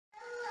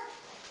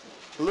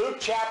Luke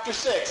chapter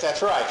 6,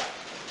 that's right.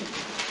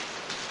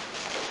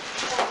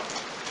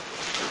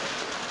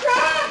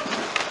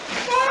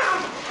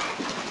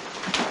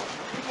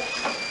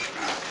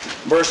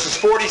 Verses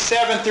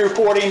 47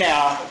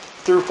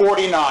 through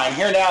 49.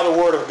 Hear now the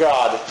word of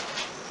God.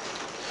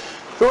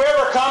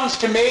 Whoever comes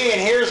to me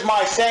and hears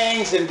my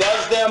sayings and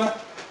does them,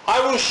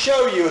 I will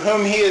show you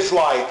whom he is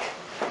like.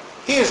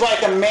 He is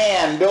like a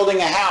man building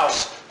a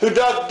house who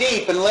dug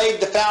deep and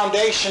laid the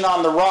foundation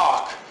on the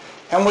rock.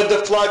 And when the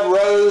flood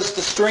rose,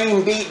 the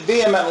stream beat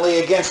vehemently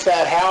against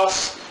that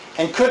house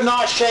and could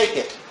not shake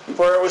it,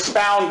 for it was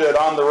founded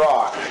on the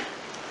rock.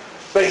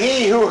 But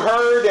he who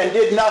heard and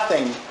did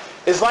nothing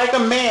is like a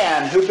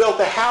man who built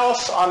a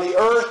house on the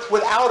earth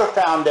without a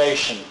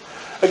foundation,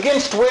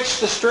 against which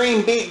the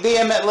stream beat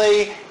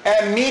vehemently,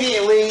 and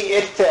immediately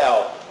it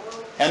fell.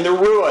 And the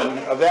ruin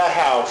of that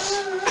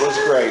house was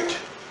great.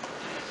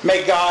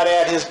 May God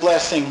add his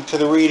blessing to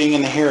the reading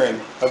and the hearing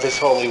of his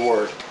holy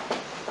word.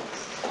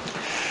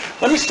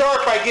 Let me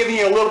start by giving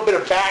you a little bit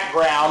of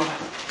background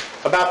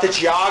about the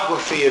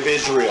geography of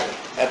Israel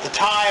at the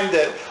time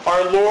that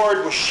our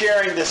Lord was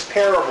sharing this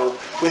parable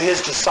with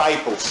his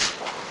disciples.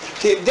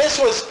 See, this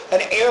was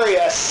an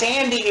area, a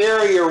sandy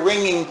area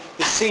ringing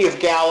the Sea of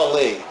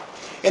Galilee.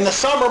 In the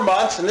summer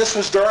months, and this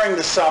was during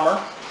the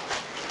summer,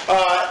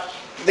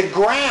 the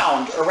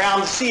ground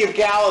around the Sea of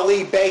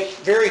Galilee baked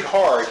very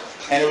hard,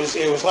 and it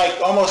was like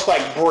almost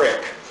like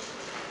brick.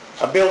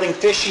 Building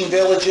fishing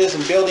villages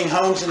and building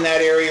homes in that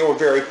area were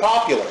very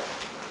popular.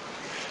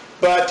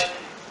 But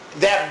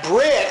that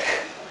brick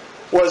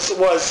was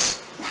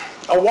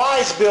a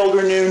wise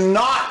builder knew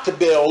not to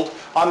build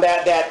on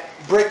that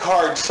brick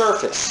hard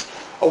surface.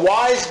 A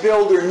wise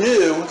builder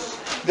knew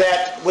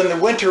that when the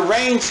winter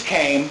rains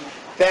came,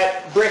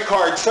 that brick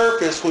hard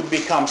surface would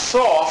become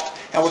soft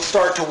and would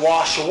start to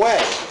wash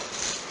away.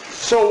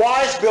 So a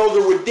wise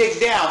builder would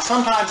dig down,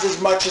 sometimes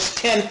as much as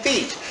 10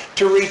 feet,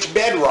 to reach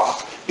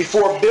bedrock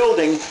before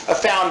building a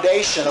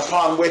foundation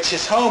upon which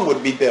his home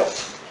would be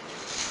built.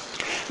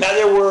 Now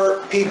there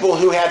were people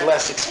who had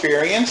less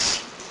experience,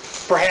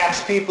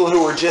 perhaps people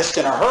who were just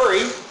in a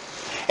hurry,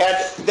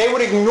 and they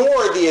would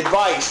ignore the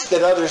advice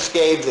that others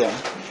gave them.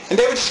 And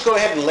they would just go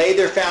ahead and lay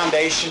their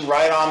foundation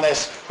right on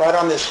this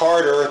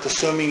hard earth,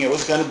 assuming it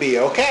was going to be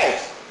okay.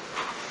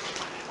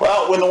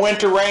 Well, when the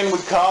winter rain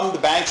would come, the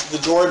banks of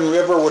the Jordan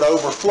River would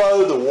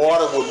overflow, the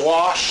water would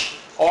wash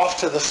off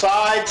to the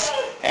sides,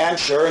 and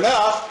sure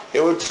enough,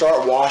 it would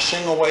start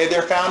washing away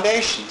their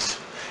foundations.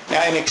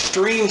 Now, in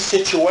extreme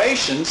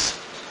situations,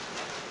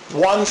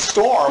 one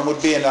storm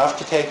would be enough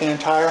to take an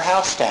entire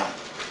house down.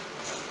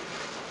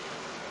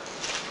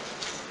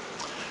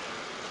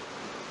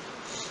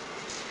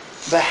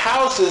 The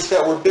houses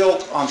that were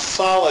built on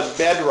solid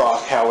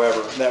bedrock,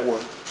 however,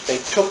 they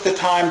took the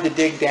time to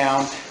dig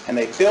down, and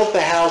they built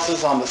the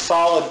houses on the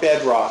solid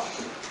bedrock.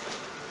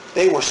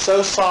 They were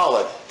so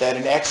solid that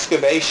in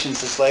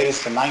excavations as late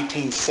as the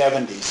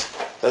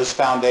 1970s, those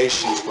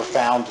foundations were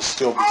found to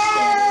still be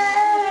standing.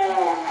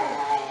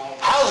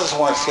 Houses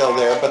weren't still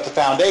there, but the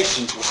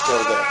foundations were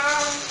still there.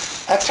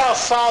 That's how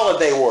solid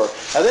they were.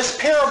 Now this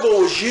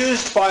parable was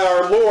used by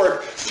our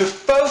Lord to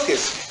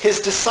focus his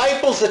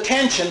disciples'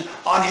 attention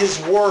on his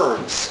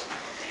words.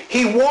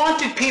 He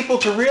wanted people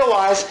to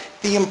realize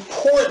the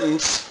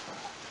importance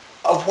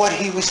of what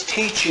he was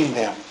teaching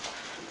them.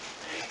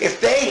 If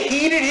they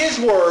heeded his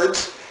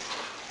words,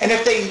 and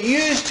if they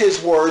used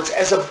his words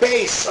as a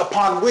base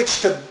upon which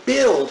to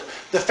build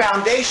the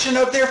foundation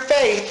of their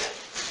faith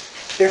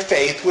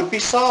would be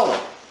solid.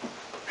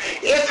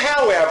 If,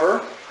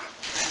 however,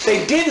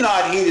 they did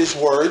not heed his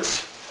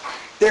words,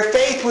 their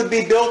faith would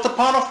be built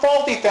upon a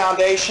faulty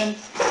foundation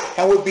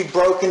and would be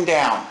broken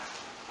down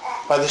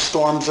by the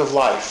storms of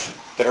life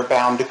that are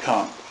bound to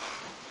come.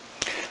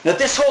 Now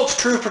this holds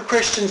true for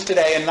Christians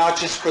today and not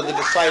just for the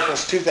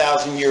disciples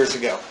 2,000 years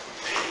ago.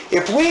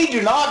 If we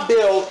do not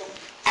build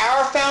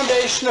our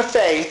foundation of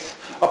faith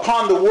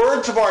upon the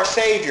words of our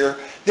Savior,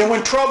 then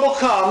when trouble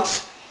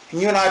comes,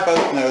 and you and I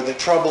both know that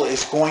trouble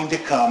is going to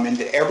come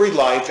into every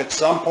life at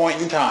some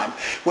point in time.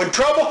 When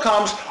trouble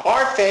comes,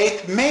 our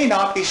faith may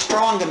not be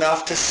strong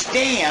enough to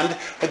stand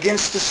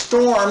against the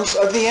storms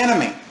of the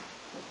enemy.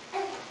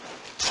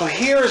 So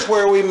here is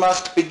where we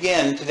must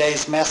begin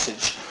today's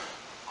message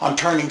on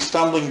turning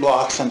stumbling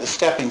blocks into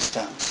stepping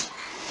stones.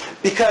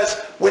 Because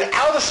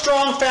without a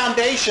strong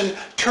foundation,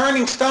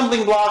 turning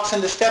stumbling blocks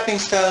into stepping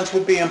stones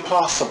would be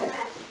impossible.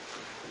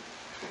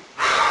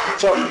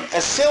 So,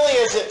 as silly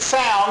as it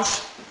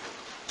sounds,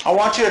 I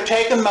want you to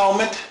take a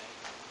moment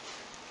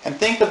and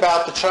think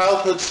about the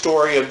childhood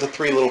story of the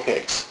three little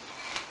pigs.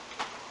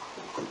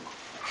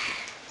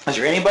 Is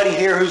there anybody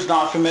here who's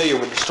not familiar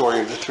with the story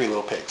of the three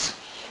little pigs?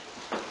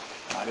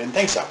 I didn't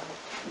think so.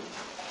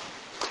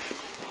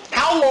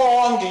 How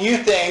long do you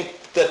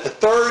think that the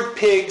third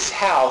pig's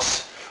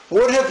house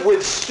would have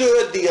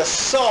withstood the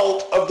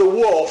assault of the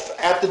wolf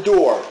at the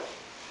door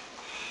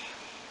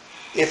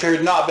if there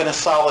had not been a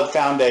solid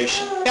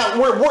foundation? Now,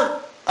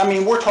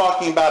 we're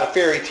talking about a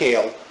fairy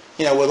tale,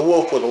 with a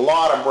wolf with a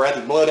lot of breath,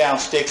 he'd blow down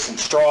sticks and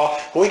straw.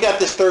 Well, we got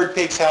this third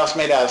pig's house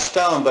made out of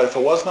stone, but if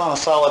it wasn't on a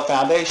solid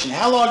foundation,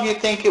 how long do you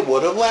think it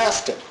would have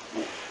lasted?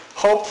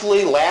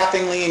 Hopefully,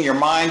 laughingly in your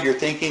mind, you're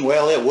thinking,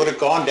 well, it would have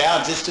gone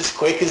down just as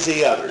quick as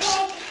the others.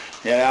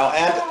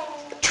 And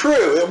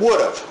true, it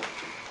would have.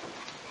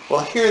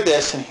 Well, hear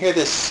this, and hear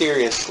this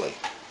seriously,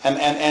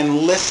 and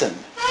listen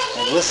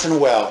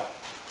well.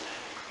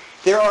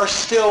 There are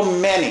still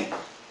many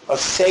of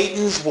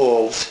Satan's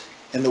wolves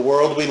in the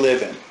world we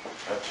live in.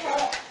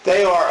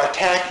 They are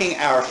attacking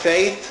our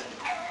faith,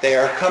 they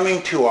are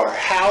coming to our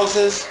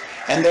houses,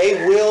 and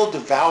they will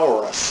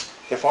devour us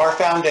if our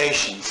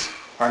foundations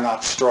are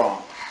not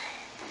strong.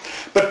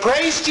 But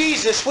praise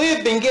Jesus, we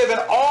have been given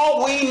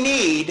all we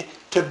need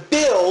to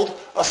build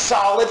a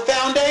solid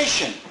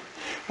foundation.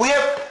 We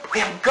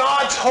have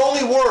God's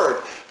holy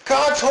word.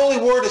 God's holy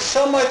word is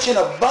so much in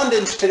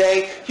abundance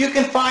today, you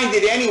can find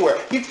it anywhere.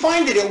 You can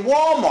find it at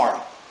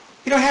Walmart.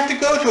 You don't have to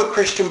go to a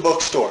Christian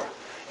bookstore.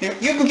 You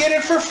can get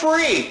it for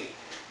free.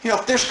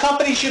 If there's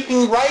companies you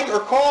can write or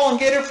call and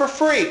get it for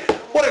free.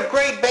 What a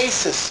great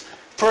basis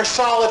for a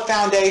solid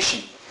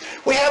foundation.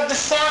 We have the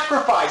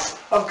sacrifice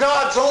of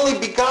God's only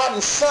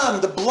begotten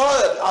Son, the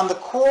blood on the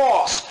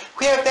cross.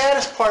 We have that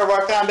as part of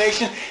our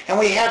foundation, and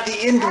we have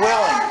the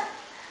indwelling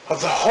of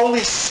the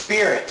Holy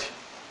Spirit.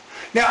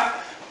 Now,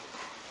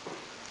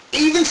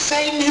 even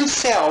Satan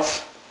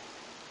himself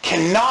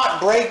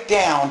cannot break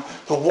down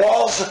the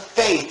walls of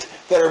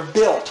faith that are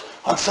built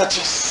on such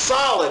a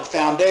solid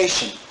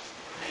foundation.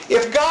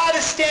 If God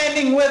is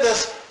standing with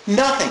us,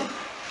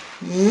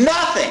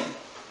 nothing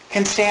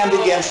can stand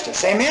against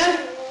us.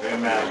 Amen?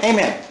 Amen.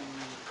 Amen.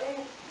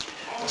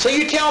 So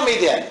you tell me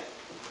then,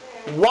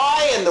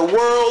 why in the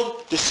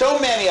world do so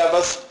many of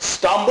us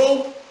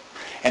stumble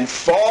and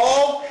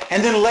fall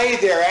and then lay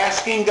there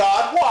asking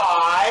God,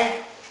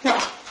 why?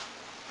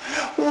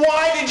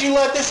 Why did you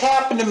let this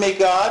happen to me,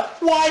 God?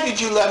 Why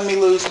did you let me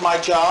lose my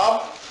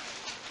job?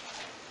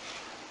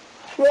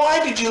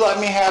 Why did you let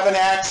me have an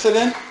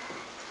accident?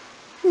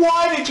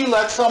 Why did you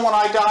let someone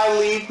I die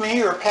leave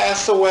me or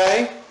pass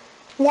away?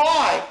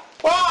 Why?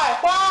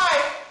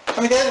 Why?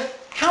 I mean,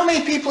 how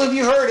many people have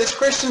you heard as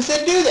Christians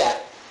that do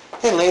that?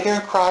 They lay there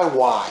and cry,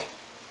 why?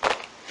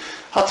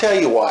 I'll tell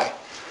you why.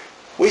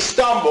 We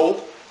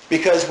stumble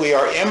because we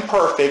are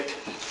imperfect,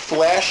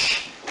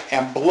 flesh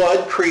and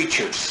blood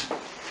creatures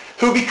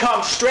who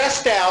become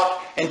stressed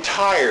out and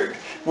tired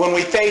when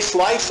we face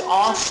life's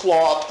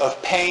onslaught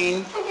of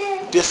pain,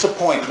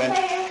 disappointment,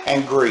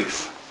 and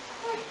grief.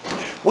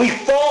 We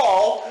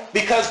fall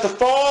because the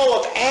fall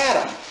of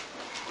Adam.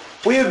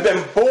 We have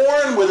been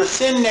born with a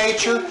sin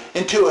nature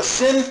into a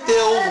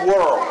sin-filled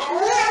world.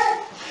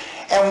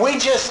 And we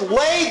just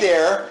lay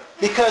there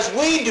because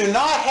we do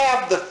not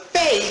have the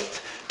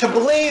faith to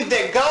believe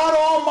that God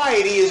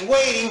Almighty is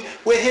waiting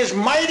with his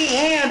mighty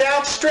hand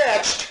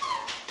outstretched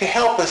to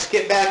help us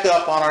get back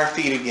up on our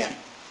feet again.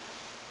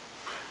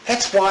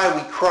 That's why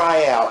we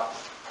cry out.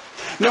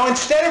 No,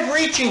 instead of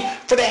reaching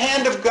for the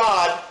hand of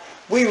God,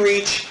 we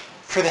reach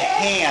for the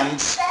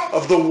hands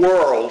of the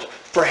world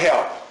for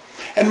help.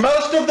 And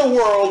most of the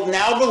world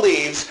now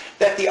believes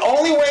that the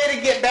only way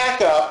to get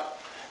back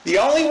up, the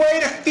only way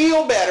to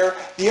feel better,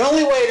 the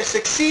only way to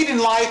succeed in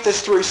life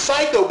is through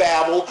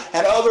psychobabble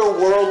and other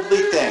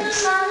worldly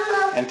things.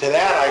 And to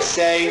that I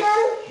say,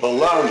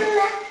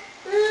 baloney.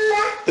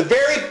 The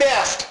very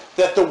best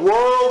that the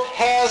world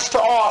has to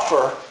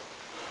offer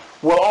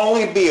will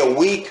only be a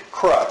weak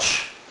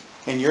crutch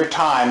in your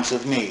times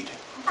of need.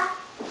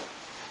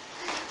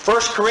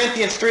 1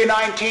 Corinthians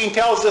 3:19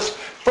 tells us,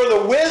 for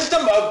the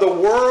wisdom of the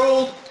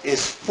world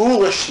is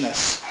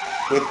foolishness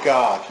with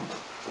God.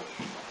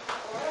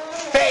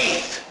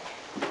 Faith,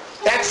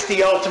 that's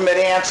the ultimate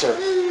answer.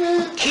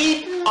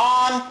 Keep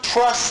on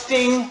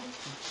trusting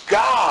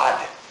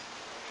God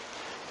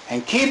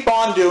and keep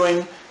on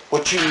doing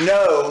what you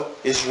know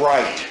is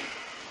right.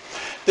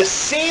 The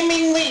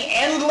seemingly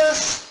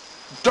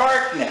endless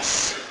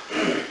darkness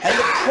and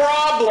the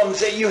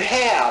problems that you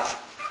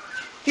have,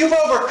 you've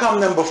overcome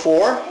them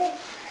before,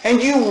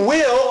 and you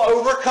will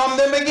overcome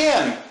them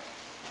again.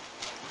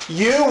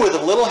 You, with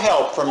a little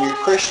help from your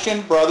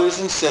Christian brothers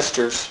and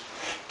sisters,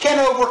 can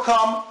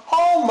overcome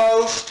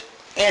almost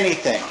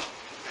anything.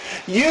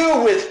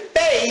 You, with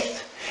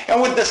faith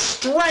and with the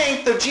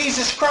strength of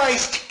Jesus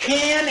Christ,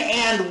 can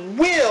and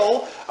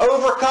will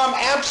overcome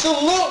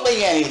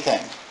absolutely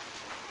anything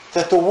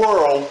that the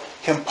world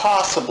can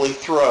possibly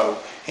throw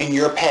in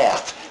your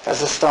path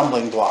as a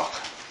stumbling block.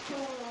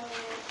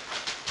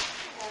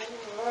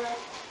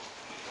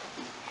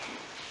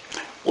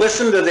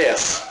 Listen to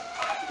this.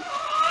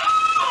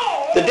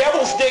 The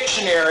Devil's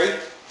Dictionary,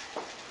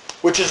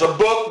 which is a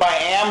book by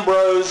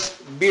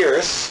Ambrose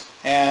Bierce,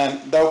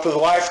 and though for the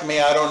life of me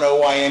I don't know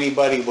why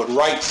anybody would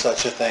write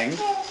such a thing.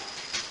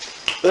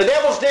 The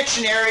Devil's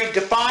Dictionary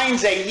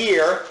defines a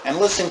year, and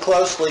listen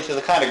closely to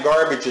the kind of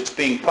garbage that's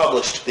being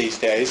published these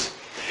days.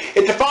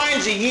 It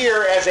defines a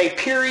year as a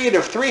period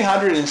of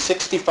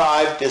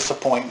 365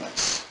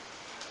 disappointments.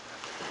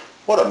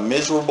 What a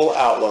miserable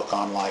outlook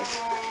on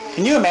life.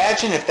 Can you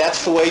imagine if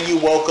that's the way you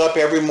woke up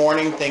every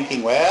morning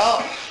thinking,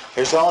 well,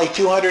 there's only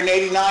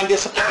 289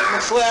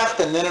 disappointments left,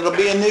 and then it'll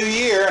be a new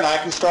year, and I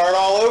can start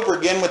all over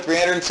again with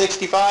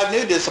 365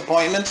 new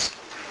disappointments.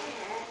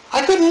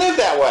 I couldn't live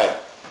that way.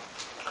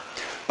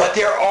 But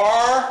there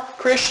are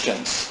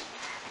Christians,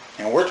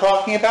 and we're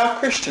talking about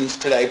Christians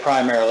today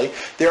primarily.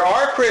 There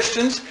are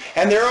Christians,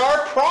 and there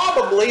are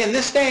probably, in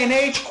this day and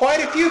age, quite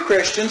a few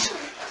Christians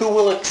who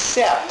will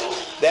accept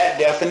that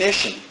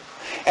definition.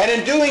 And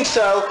in doing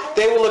so,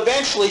 they will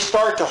eventually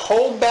start to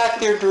hold back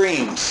their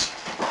dreams,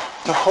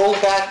 to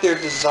hold back their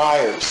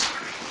desires,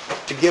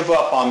 to give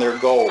up on their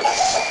goals.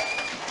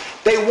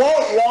 They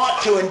won't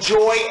want to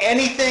enjoy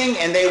anything,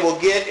 and they will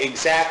get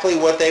exactly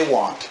what they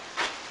want.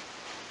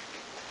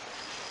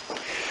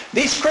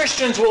 These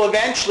Christians will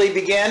eventually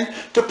begin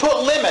to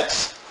put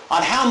limits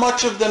on how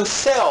much of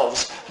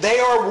themselves they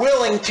are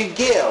willing to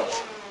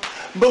give,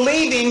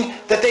 believing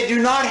that they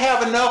do not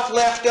have enough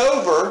left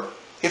over,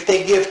 if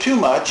they give too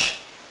much,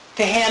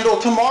 to handle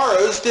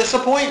tomorrow's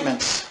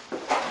disappointments.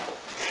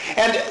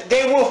 And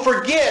they will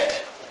forget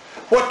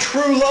what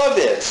true love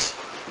is,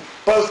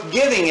 both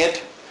giving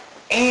it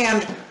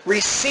and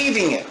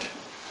receiving it.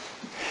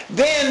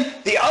 Then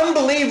the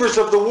unbelievers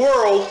of the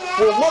world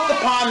will look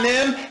upon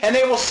them and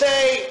they will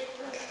say,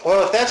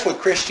 well, if that's what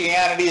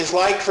Christianity is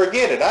like,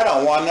 forget it. I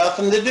don't want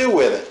nothing to do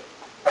with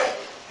it.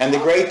 And the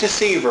great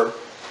deceiver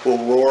will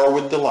roar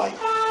with delight.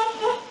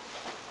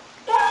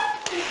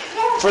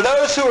 For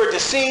those who are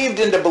deceived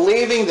into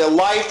believing that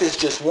life is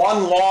just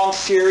one long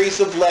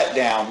series of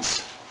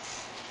letdowns,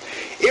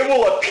 it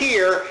will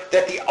appear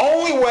that the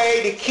only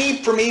way to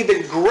keep from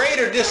even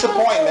greater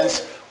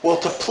disappointments will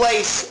to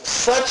place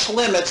such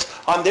limits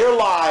on their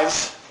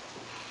lives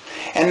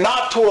and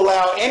not to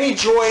allow any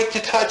joy to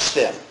touch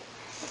them.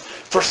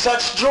 For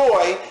such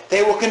joy,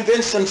 they will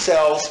convince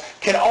themselves,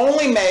 can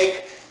only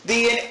make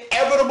the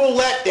inevitable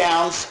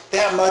letdowns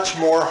that much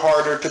more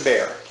harder to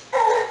bear.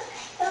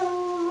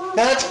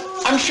 Now,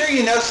 I'm sure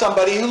you know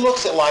somebody who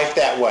looks at life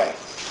that way.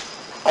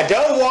 I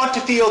don't want to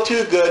feel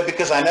too good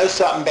because I know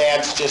something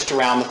bad's just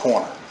around the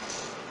corner.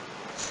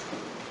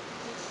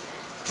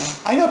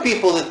 I know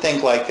people that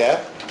think like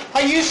that.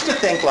 I used to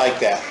think like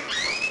that.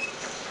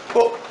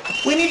 Well,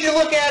 we need to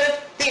look at it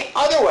the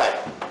other way.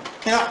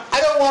 You know,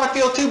 I don't want to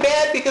feel too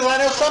bad because I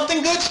know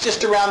something good's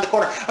just around the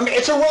corner. I mean,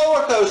 it's a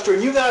roller coaster,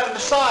 and you've got to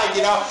decide,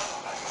 you know,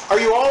 are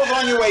you always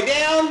on your way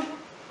down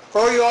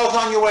or are you always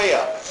on your way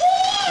up?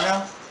 You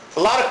know? A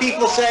lot of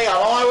people say, I'm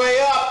on my way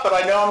up, but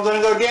I know I'm going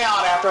to go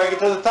down after I get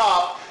to the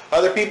top.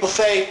 Other people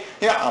say,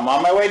 yeah, I'm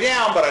on my way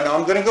down, but I know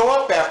I'm going to go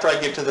up after I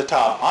get to the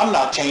top. I'm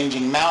not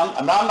changing mountain.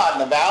 I'm not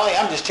in a valley.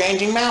 I'm just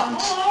changing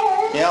mountains.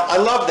 You know, I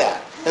love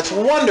that. That's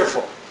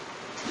wonderful.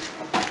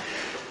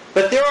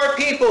 But there are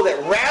people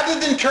that rather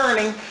than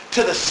turning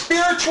to the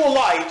spiritual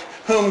light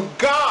whom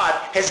God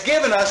has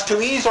given us to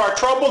ease our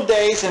troubled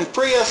days and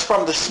free us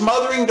from the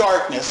smothering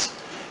darkness,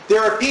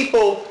 there are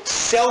people,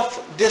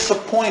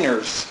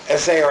 self-disappointers,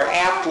 as they are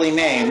aptly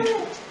named,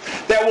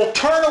 that will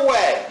turn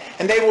away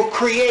and they will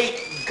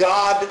create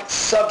God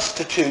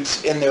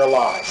substitutes in their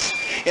lives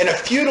in a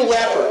futile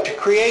effort to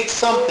create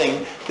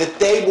something that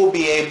they will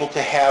be able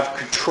to have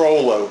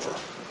control over.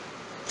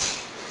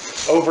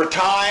 Over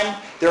time,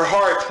 their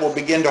hearts will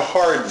begin to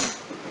harden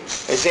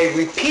as they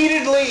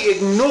repeatedly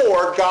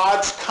ignore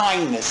God's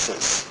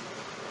kindnesses.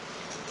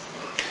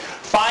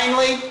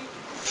 Finally,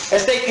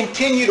 as they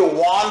continue to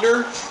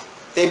wander,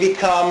 they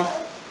become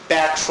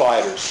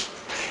backsliders.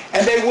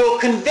 And they will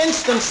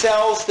convince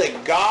themselves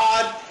that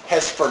God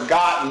has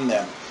forgotten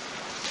them.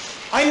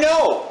 I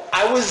know,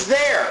 I was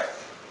there.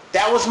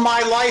 That was my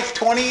life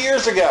 20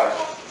 years ago.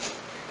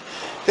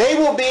 They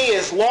will be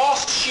as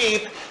lost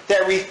sheep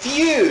that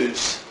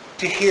refuse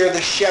to hear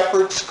the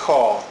shepherd's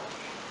call.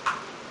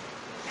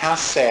 How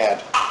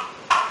sad.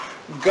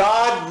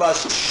 God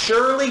must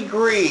surely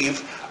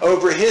grieve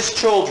over his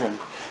children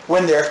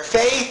when their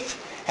faith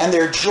and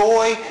their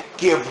joy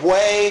give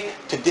way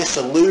to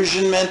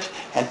disillusionment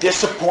and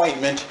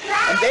disappointment,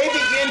 and they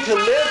begin to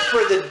live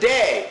for the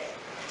day,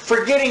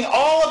 forgetting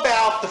all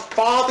about the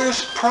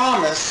Father's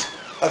promise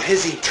of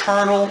his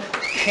eternal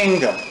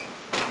kingdom.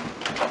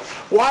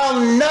 While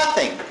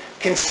nothing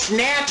can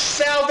snatch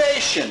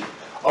salvation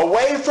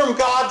away from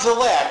God's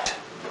elect,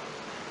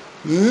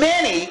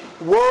 many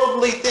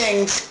worldly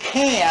things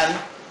can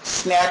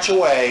snatch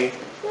away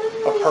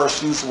a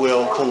person's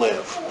will to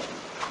live.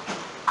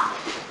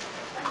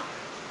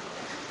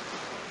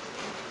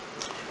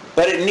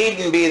 But it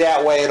needn't be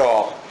that way at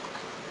all.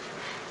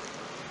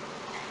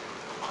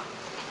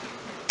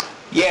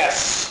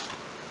 Yes,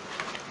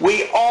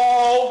 we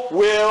all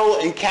will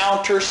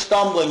encounter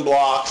stumbling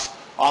blocks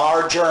on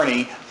our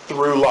journey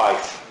through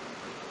life.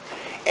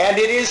 And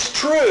it is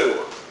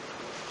true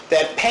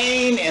that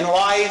pain in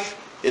life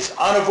is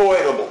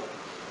unavoidable.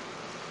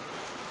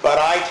 But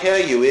I tell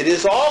you, it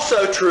is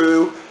also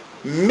true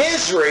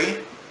misery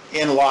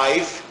in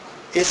life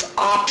is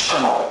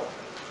optional.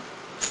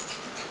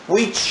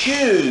 We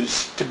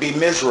choose to be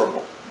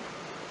miserable.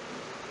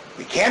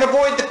 We can't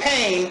avoid the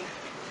pain.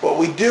 What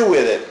we do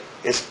with it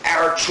is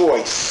our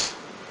choice.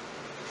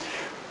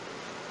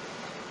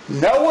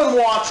 No one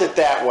wants it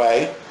that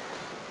way,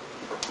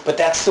 but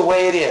that's the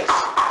way it is.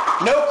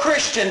 No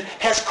Christian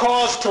has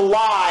cause to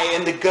lie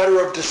in the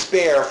gutter of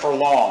despair for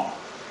long.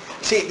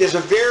 See, there's a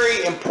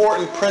very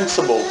important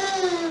principle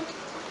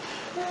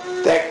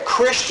that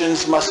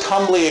Christians must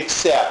humbly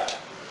accept.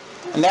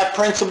 And that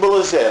principle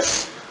is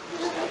this: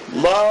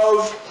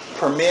 love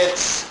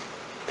permits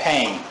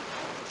pain.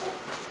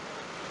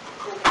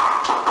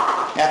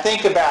 Now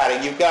think about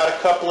it. You've got a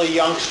couple of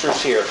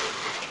youngsters here.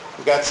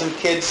 We've got some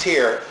kids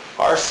here.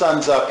 Our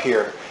son's up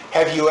here.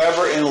 Have you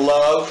ever in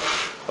love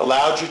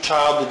allowed your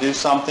child to do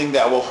something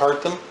that will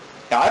hurt them?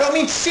 Now I don't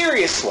mean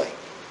seriously,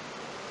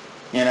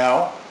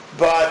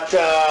 but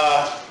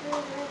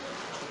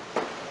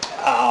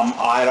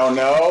I don't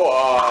know,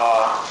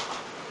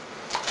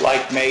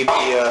 like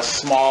maybe a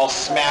small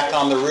smack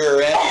on the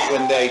rear end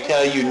when they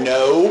tell you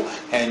no,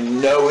 and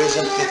no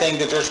isn't the thing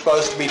that they're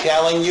supposed to be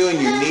telling you, and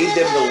you need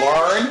them to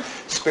learn.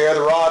 Spare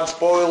the rod and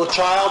spoil the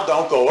child.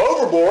 Don't go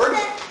overboard.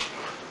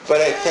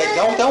 But I said,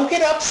 don't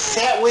get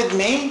upset with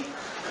me.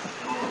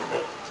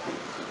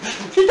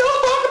 You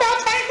don't talk about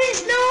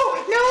spankings.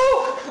 No.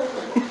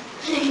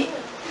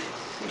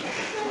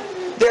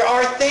 There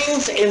are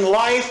things in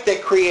life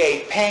that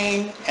create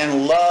pain,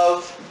 and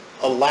love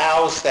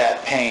allows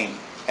that pain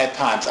at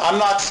times. I'm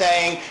not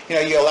saying,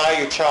 you allow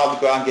your child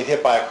to go out and get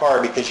hit by a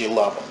car because you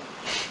love them.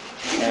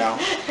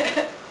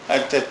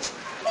 That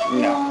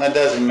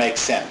doesn't make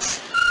sense.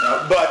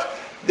 But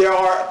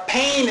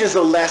pain is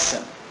a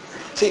lesson.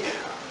 See,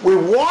 we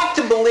want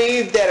to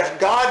believe that if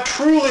God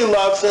truly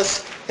loves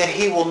us, that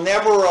he will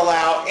never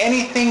allow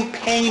anything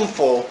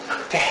painful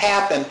to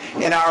happen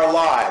in our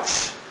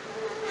lives.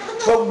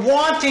 But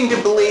wanting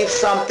to believe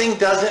something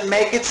doesn't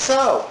make it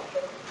so.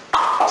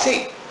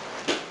 See,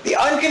 the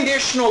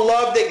unconditional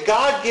love that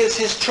God gives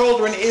his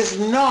children is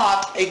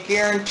not a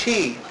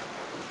guarantee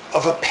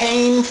of a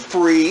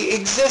pain-free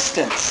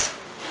existence.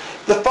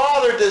 The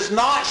Father does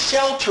not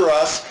shelter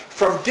us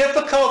from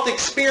difficult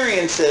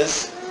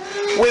experiences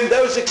when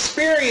those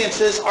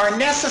experiences are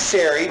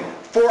necessary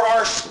for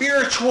our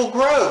spiritual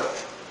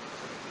growth.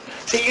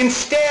 See,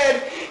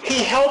 instead,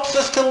 he helps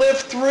us to live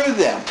through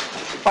them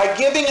by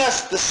giving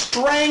us the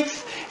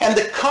strength and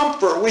the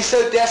comfort we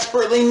so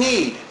desperately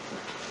need.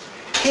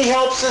 He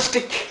helps us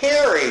to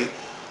carry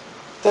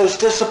those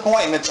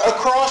disappointments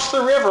across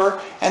the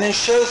river and then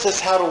shows us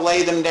how to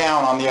lay them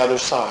down on the other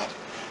side.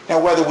 Now,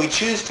 whether we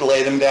choose to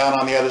lay them down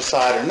on the other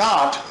side or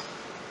not,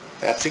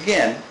 that's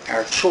again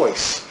our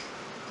choice.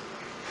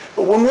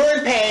 But when we're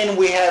in pain,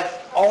 we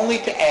have only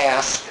to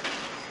ask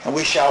and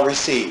we shall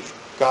receive.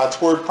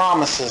 God's word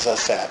promises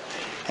us that,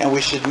 and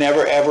we should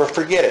never ever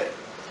forget it.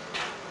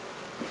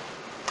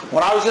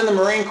 When I was in the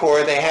Marine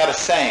Corps, they had a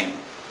saying: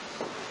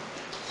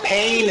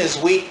 pain is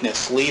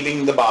weakness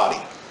leaving the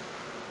body.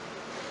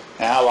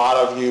 Now, a lot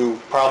of you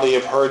probably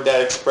have heard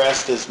that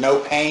expressed as no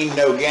pain,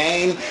 no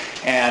gain,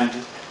 and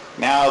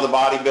now the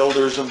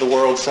bodybuilders of the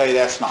world say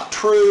that's not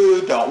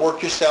true, don't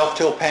work yourself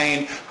till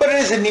pain, but it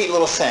is a neat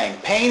little saying.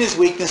 Pain is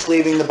weakness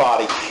leaving the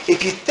body.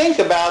 If you think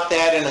about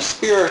that in a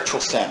spiritual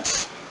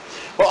sense,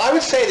 well, I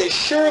would say that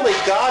surely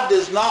God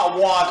does not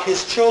want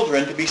his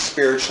children to be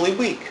spiritually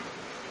weak.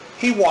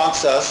 He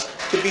wants us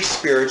to be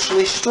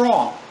spiritually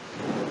strong.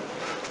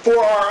 For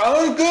our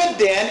own good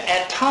then,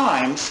 at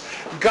times,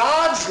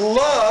 God's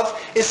love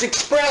is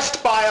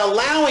expressed by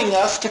allowing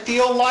us to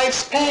feel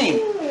life's pain.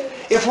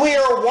 If we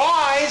are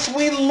wise,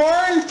 we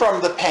learn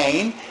from the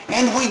pain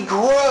and we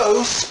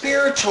grow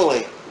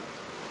spiritually.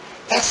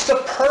 That's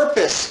the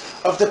purpose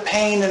of the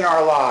pain in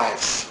our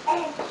lives.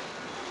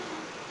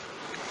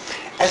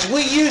 As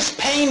we use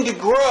pain to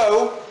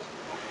grow,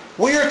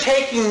 we are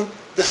taking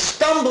the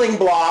stumbling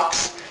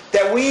blocks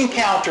that we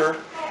encounter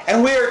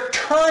and we are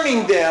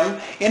turning them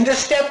into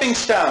stepping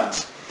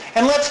stones.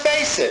 And let's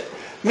face it,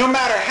 no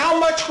matter how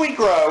much we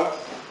grow,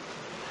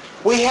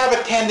 we have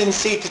a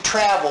tendency to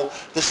travel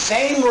the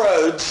same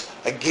roads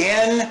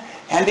again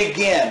and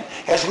again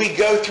as we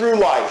go through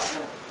life.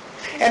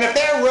 And if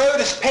that road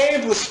is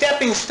paved with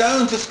stepping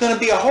stones, it's going to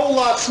be a whole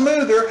lot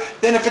smoother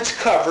than if it's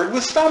covered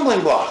with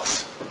stumbling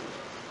blocks.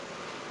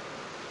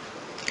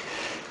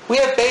 We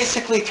have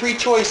basically three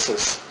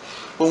choices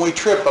when we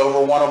trip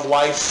over one of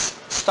life's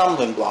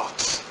stumbling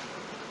blocks.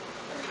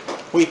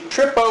 We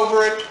trip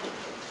over it,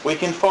 we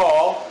can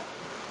fall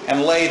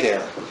and lay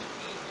there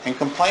and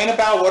complain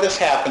about what has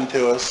happened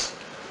to us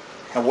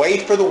and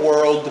wait for the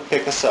world to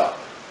pick us up.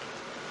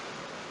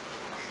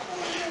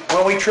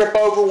 When we trip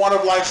over one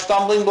of life's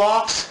stumbling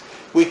blocks,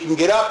 we can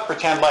get up,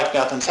 pretend like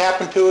nothing's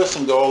happened to us,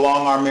 and go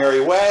along our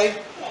merry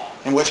way,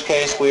 in which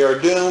case we are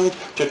doomed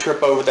to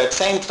trip over that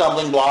same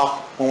stumbling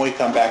block when we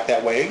come back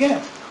that way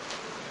again.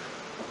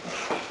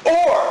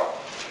 Or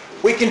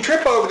we can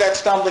trip over that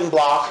stumbling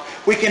block,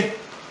 we can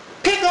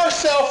pick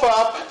ourselves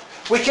up,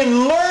 we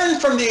can learn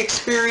from the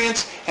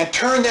experience and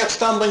turn that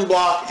stumbling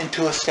block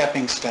into a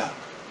stepping stone.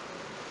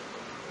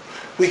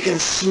 We can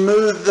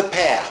smooth the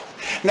path.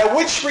 Now,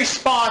 which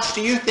response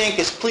do you think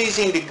is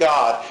pleasing to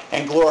God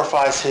and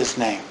glorifies his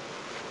name?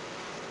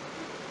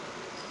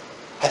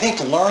 I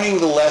think learning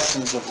the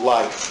lessons of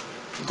life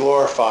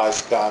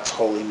glorifies God's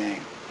holy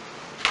name.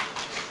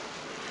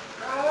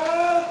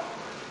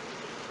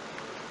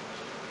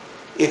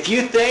 If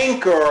you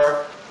think,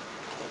 or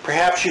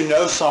perhaps you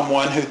know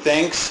someone who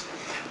thinks,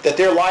 that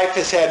their life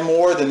has had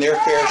more than their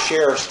fair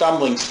share of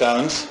stumbling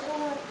stones,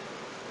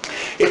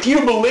 if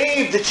you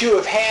believe that you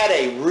have had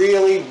a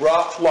really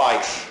rough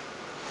life,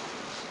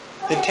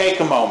 then take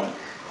a moment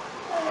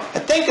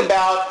and think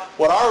about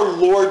what our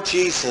Lord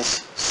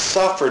Jesus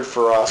suffered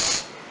for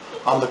us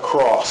on the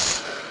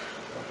cross.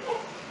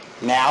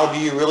 Now, do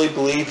you really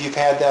believe you've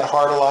had that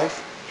hard a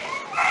life?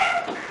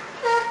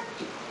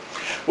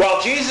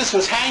 While Jesus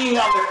was hanging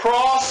on the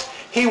cross,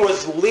 he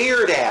was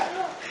leered at.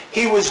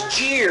 He was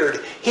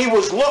jeered. He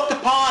was looked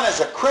upon as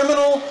a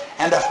criminal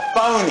and a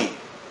phony.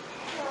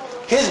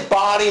 His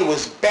body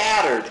was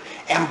battered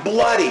and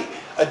bloody,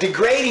 a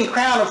degrading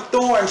crown of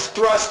thorns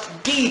thrust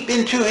deep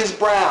into his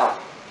brow.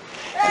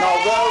 And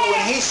although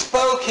when he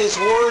spoke, his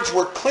words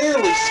were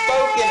clearly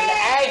spoken in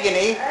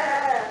agony,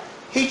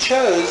 he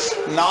chose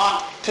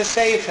not to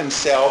save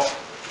himself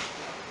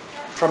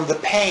from the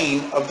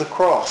pain of the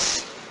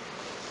cross.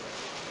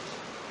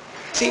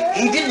 See,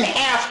 he didn't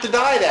have to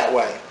die that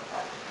way.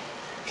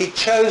 He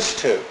chose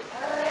to.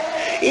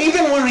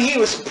 Even when he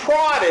was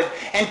prodded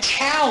and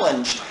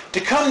challenged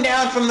to come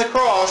down from the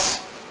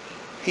cross,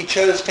 he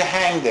chose to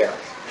hang there.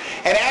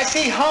 And as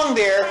he hung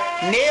there,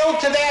 nailed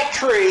to that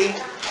tree,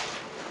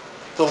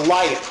 the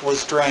life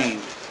was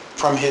drained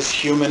from his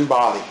human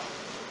body.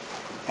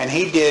 And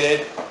he did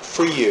it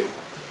for you.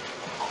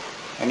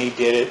 And he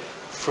did it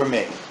for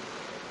me.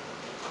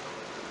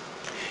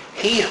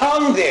 He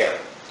hung there,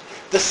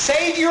 the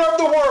Savior of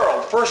the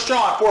world, 1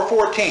 John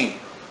 4:14.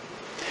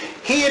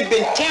 He had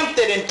been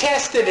tempted and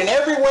tested in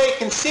every way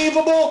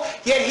conceivable,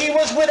 yet he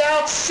was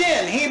without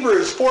sin,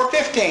 Hebrews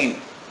 4:15.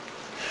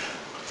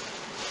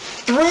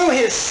 Through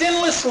his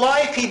sinless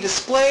life, he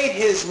displayed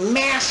his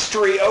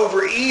mastery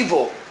over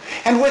evil.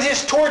 And with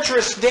his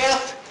torturous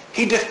death,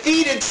 he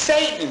defeated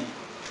Satan.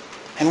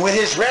 And with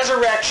his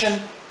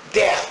resurrection,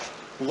 death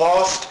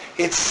lost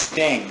its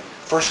sting.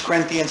 1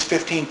 Corinthians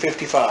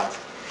 15:55.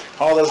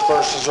 All those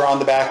verses are on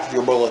the back of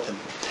your bulletin.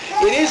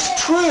 It is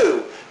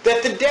true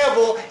that the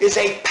devil is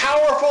a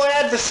powerful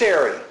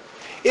adversary.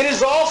 It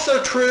is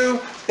also true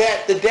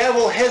that the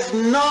devil has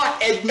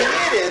not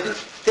admitted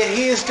that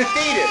he is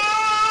defeated.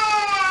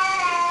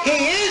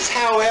 He is,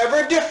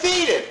 however,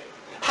 defeated.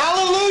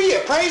 Hallelujah!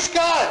 Praise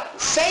God!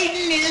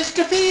 Satan is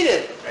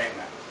defeated.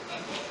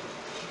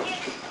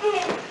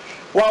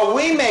 While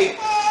he may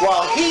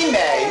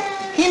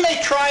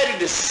try to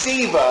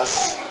deceive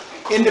us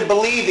into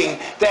believing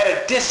that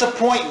a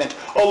disappointment,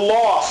 a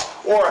loss,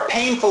 or a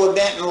painful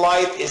event in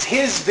life is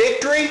his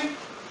victory,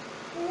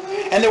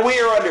 and that we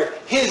are under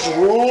his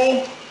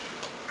rule,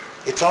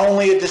 it's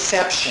only a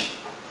deception.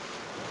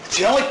 It's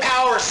the only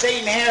power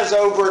Satan has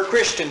over a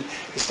Christian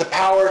is the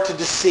power to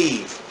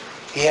deceive.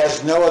 He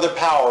has no other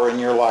power in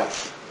your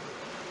life.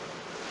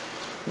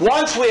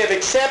 Once we have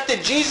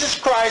accepted Jesus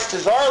Christ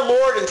as our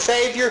Lord and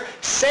Savior,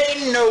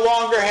 Satan no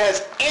longer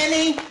has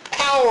any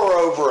power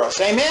over us.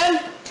 Amen?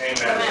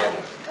 Amen.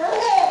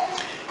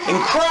 In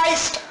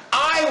Christ,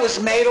 I was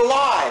made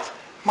alive.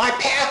 My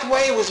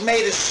pathway was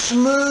made as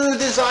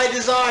smooth as I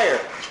desire.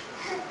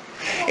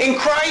 In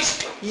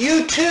Christ,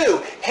 you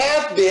too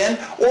have been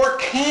or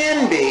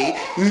can be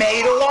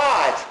made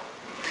alive.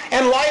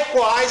 And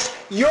likewise,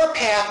 your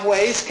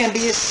pathways can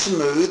be as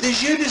smooth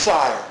as you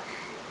desire.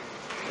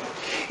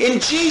 In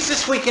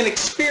Jesus, we can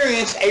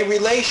experience a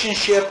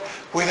relationship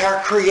with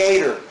our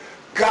Creator,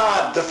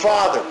 God the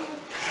Father.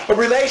 A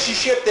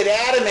relationship that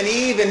Adam and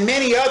Eve and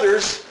many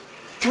others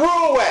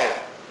threw away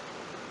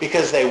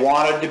because they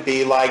wanted to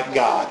be like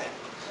God.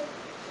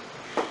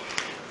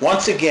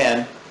 Once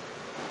again,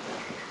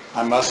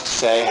 I must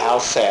say, how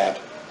sad.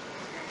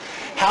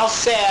 How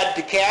sad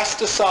to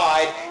cast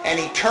aside an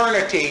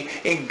eternity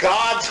in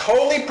God's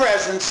holy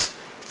presence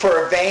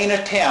for a vain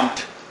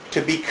attempt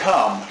to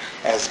become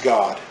as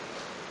God.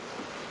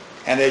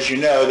 And as you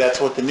know, that's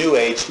what the New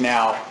Age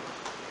now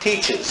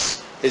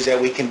teaches, is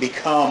that we can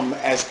become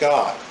as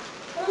God.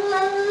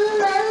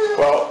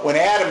 Well, when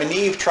Adam and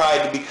Eve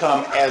tried to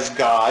become as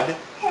God,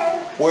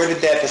 where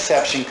did that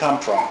deception come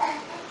from?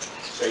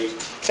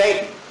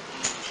 Satan.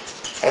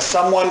 As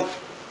someone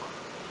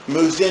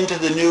moves into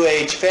the New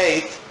Age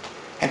faith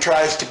and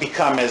tries to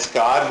become as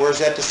God, where's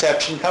that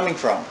deception coming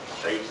from?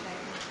 Satan.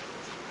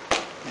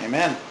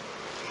 Amen.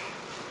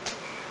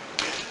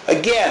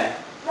 Again,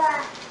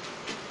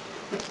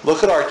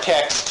 look at our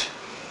text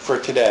for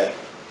today.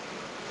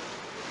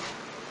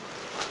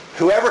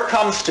 Whoever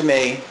comes to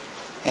me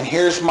and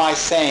hears my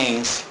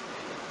sayings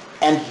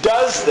and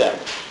does them,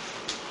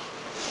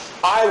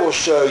 I will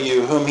show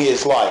you whom he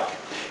is like.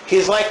 He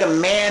is like a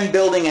man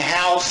building a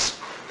house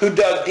who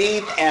dug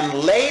deep and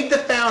laid the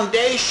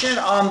foundation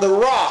on the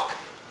rock,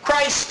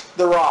 Christ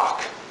the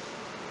rock.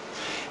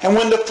 And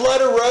when the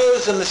flood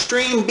arose and the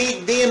stream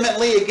beat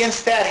vehemently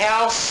against that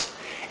house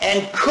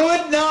and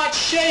could not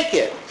shake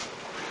it,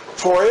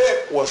 for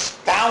it was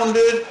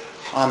founded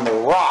on the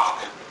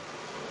rock.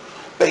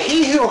 But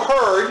he who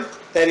heard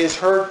that is,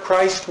 heard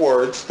Christ's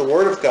words, the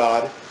Word of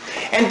God,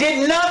 and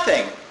did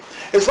nothing,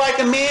 is like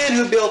a man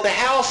who built a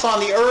house on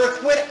the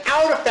earth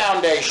without a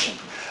foundation,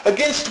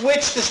 against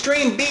which the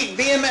stream beat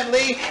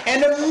vehemently,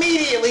 and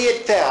immediately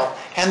it fell.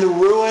 And the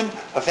ruin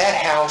of that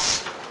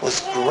house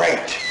was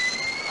great.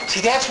 See,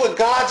 that's what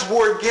God's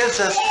Word gives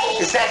us,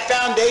 is that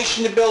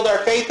foundation to build our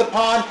faith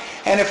upon.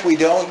 And if we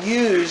don't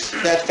use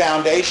that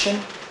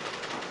foundation,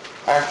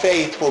 our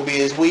faith will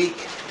be as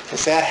weak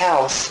as that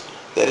house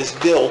that is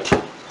built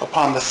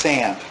upon the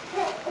sand.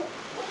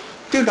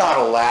 Do not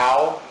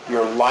allow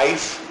your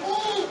life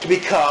to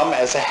become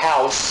as a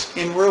house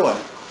in ruin.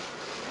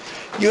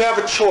 You have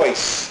a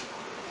choice.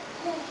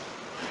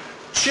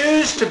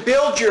 Choose to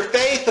build your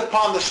faith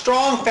upon the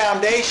strong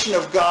foundation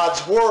of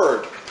God's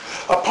Word,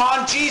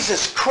 upon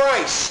Jesus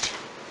Christ.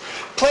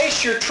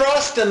 Place your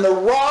trust in the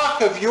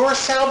rock of your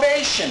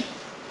salvation.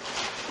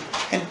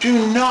 And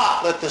do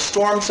not let the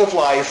storms of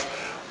life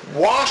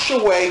wash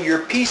away your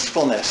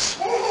peacefulness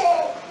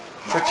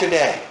for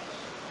today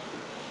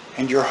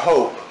and your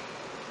hope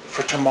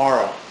for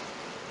tomorrow.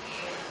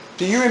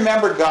 Do you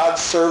remember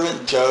God's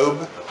servant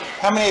Job?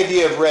 How many of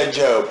you have read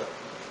Job?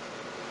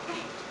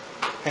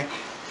 Okay.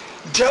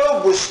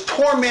 Job was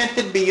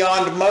tormented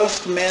beyond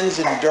most men's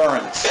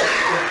endurance.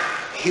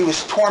 He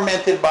was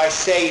tormented by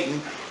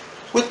Satan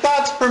with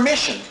God's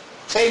permission.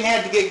 Satan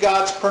had to get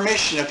God's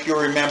permission, if you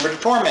remember, to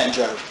torment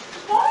Job.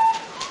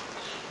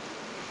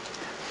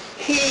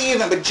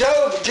 But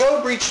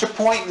Job reached a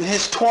point in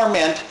his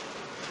torment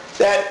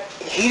that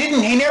he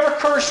never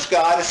cursed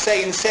God as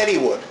Satan said he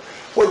would.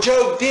 What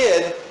Job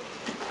did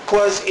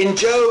was in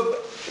Job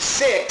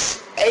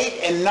 6, 8,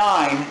 and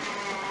 9,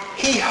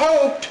 he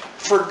hoped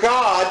for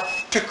God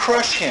to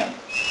crush him.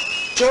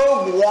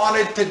 Job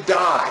wanted to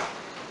die.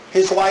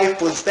 His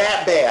life was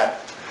that bad.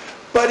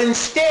 But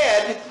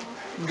instead,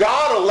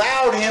 God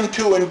allowed him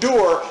to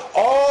endure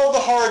all the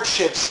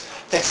hardships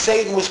that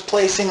Satan was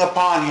placing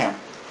upon him.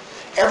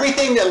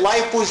 Everything that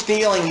life was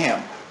dealing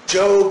him,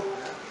 Job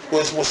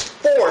was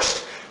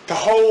forced to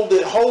hold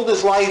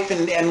his life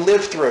and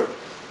live through.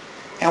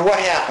 And what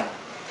happened?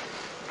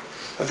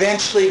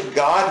 Eventually,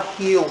 God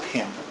healed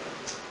him.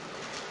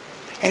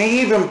 And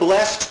he even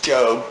blessed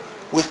Job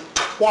with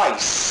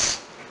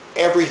twice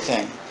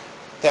everything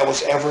that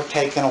was ever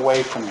taken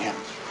away from him.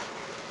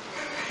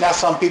 Now,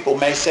 some people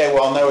may say,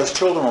 well, no, his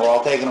children were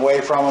all taken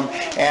away from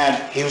him,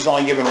 and he was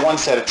only given one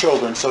set of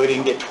children, so he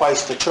didn't get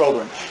twice the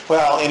children.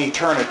 Well, in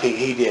eternity,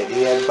 he did.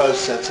 He had both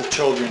sets of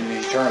children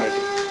in eternity.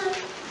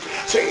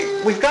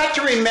 So we've got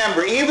to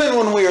remember, even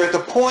when we are at the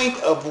point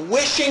of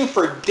wishing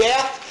for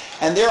death,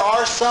 and there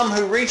are some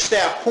who reach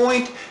that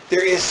point,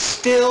 there is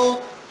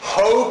still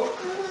hope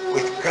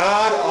with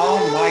God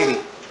Almighty.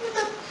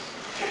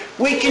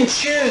 We can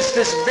choose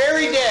this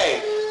very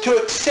day to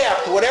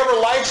accept whatever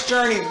life's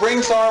journey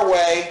brings our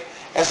way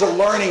as a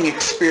learning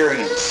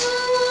experience.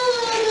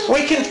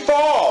 We can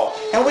fall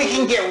and we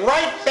can get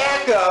right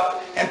back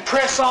up and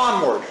press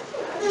onward.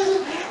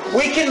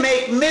 We can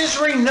make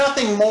misery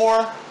nothing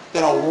more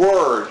than a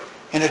word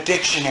in a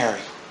dictionary.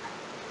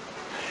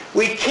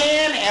 We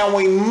can and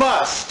we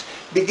must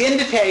begin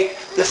to take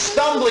the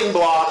stumbling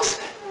blocks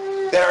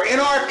that are in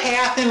our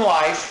path in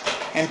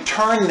life and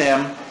turn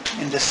them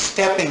into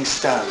stepping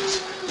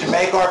stones to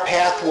make our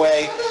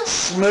pathway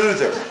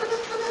smoother.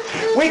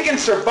 We can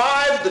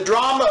survive the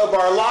drama of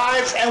our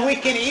lives, and we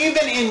can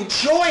even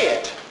enjoy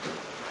it.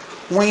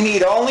 We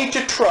need only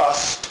to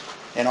trust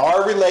in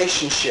our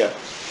relationship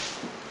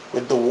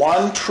with the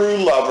one true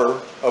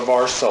lover of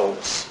our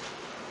souls,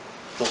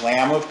 the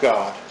Lamb of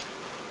God,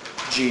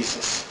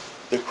 Jesus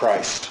the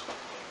Christ.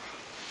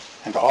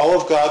 And all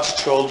of God's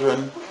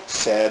children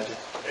said,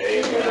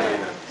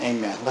 Amen.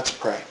 Amen. Let's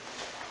pray.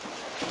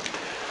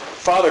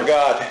 Father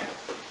God,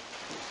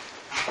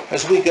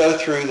 as we go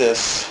through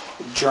this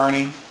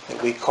journey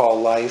that we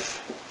call life,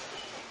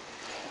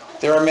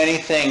 there are many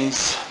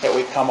things that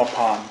we come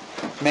upon,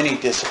 many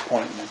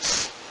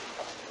disappointments,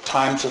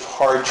 times of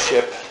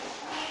hardship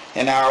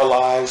in our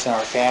lives, in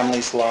our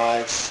families'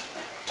 lives,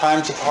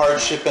 times of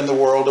hardship in the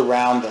world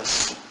around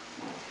us.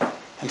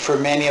 And for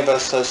many of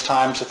us, those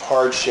times of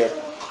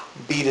hardship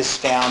beat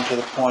us down to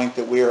the point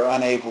that we are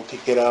unable to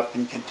get up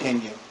and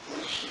continue.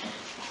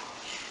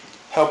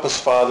 Help us,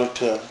 Father,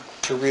 to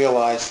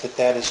realize that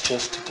that is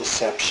just a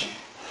deception,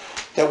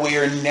 that we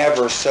are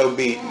never so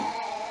beaten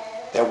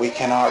that we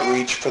cannot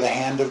reach for the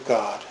hand of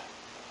God,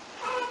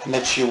 and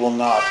that you will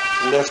not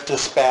lift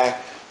us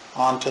back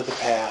onto the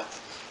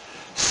path,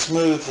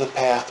 smooth the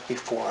path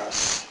before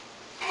us,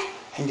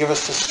 and give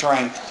us the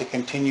strength to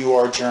continue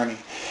our journey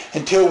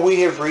until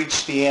we have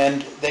reached the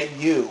end that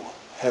you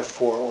have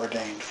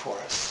foreordained for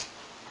us.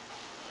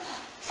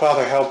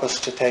 Father, help us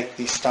to take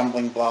these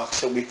stumbling blocks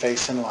that we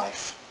face in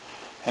life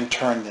and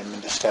turn them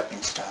into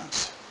stepping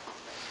stones.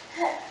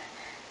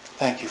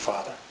 Thank you,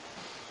 Father.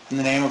 In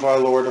the name of our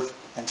Lord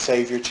and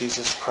Savior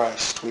Jesus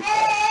Christ, we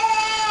pray.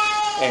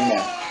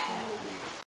 Amen.